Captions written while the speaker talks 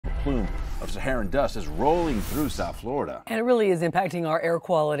plume of Saharan dust is rolling through South Florida. And it really is impacting our air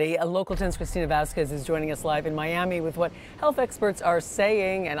quality. A Local 10's Christina Vasquez is joining us live in Miami with what health experts are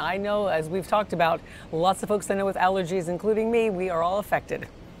saying. And I know, as we've talked about, lots of folks I know with allergies, including me, we are all affected.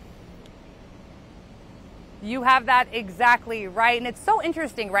 You have that exactly right. And it's so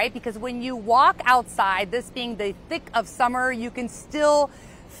interesting, right? Because when you walk outside, this being the thick of summer, you can still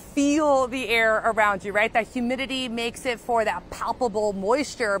feel the air around you, right? That humidity makes it for that palpable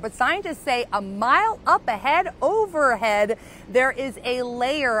moisture. But scientists say a mile up ahead, overhead, there is a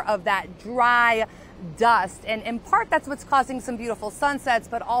layer of that dry dust. And in part, that's what's causing some beautiful sunsets,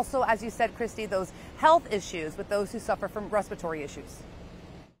 but also, as you said, Christy, those health issues with those who suffer from respiratory issues.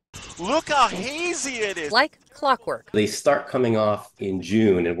 Look how hazy it is. Like clockwork. They start coming off in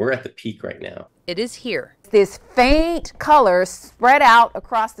June, and we're at the peak right now. It is here. This faint color spread out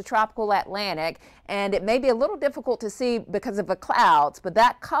across the tropical Atlantic, and it may be a little difficult to see because of the clouds, but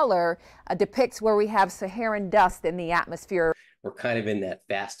that color depicts where we have Saharan dust in the atmosphere. We're kind of in that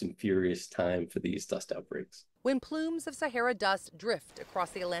fast and furious time for these dust outbreaks. When plumes of Sahara dust drift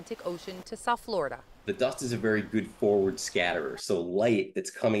across the Atlantic Ocean to South Florida. The dust is a very good forward scatterer, so light that's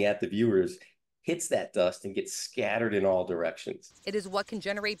coming at the viewers hits that dust and gets scattered in all directions. It is what can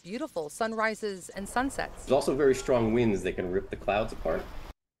generate beautiful sunrises and sunsets. There's also very strong winds that can rip the clouds apart.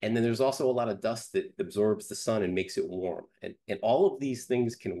 And then there's also a lot of dust that absorbs the sun and makes it warm. And all of these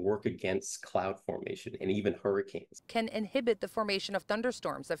things can work against cloud formation and even hurricanes. Can inhibit the formation of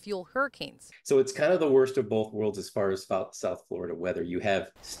thunderstorms that fuel hurricanes. So it's kind of the worst of both worlds as far as South Florida weather. You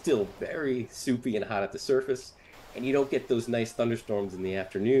have still very soupy and hot at the surface, and you don't get those nice thunderstorms in the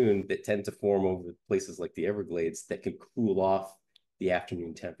afternoon that tend to form over places like the Everglades that can cool off the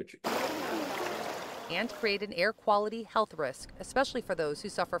afternoon temperature. And create an air quality health risk, especially for those who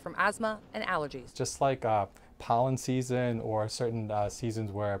suffer from asthma and allergies. Just like pollen season or certain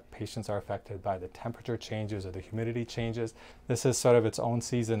seasons where patients are affected by the temperature changes or the humidity changes, this is sort of its own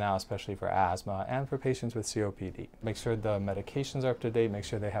season now, especially for asthma and for patients with COPD. Make sure the medications are up to date, make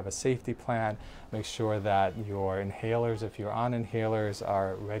sure they have a safety plan, make sure that your inhalers, if you're on inhalers,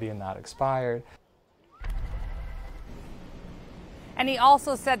 are ready and not expired. And he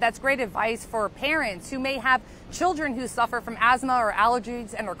also said that's great advice for parents who may have children who suffer from asthma or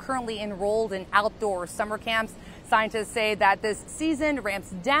allergies and are currently enrolled in outdoor summer camps. Scientists say that this season ramps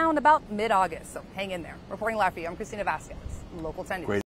down about mid-August, so hang in there. Reporting live for you, I'm Christina Vasquez, Local 10 News.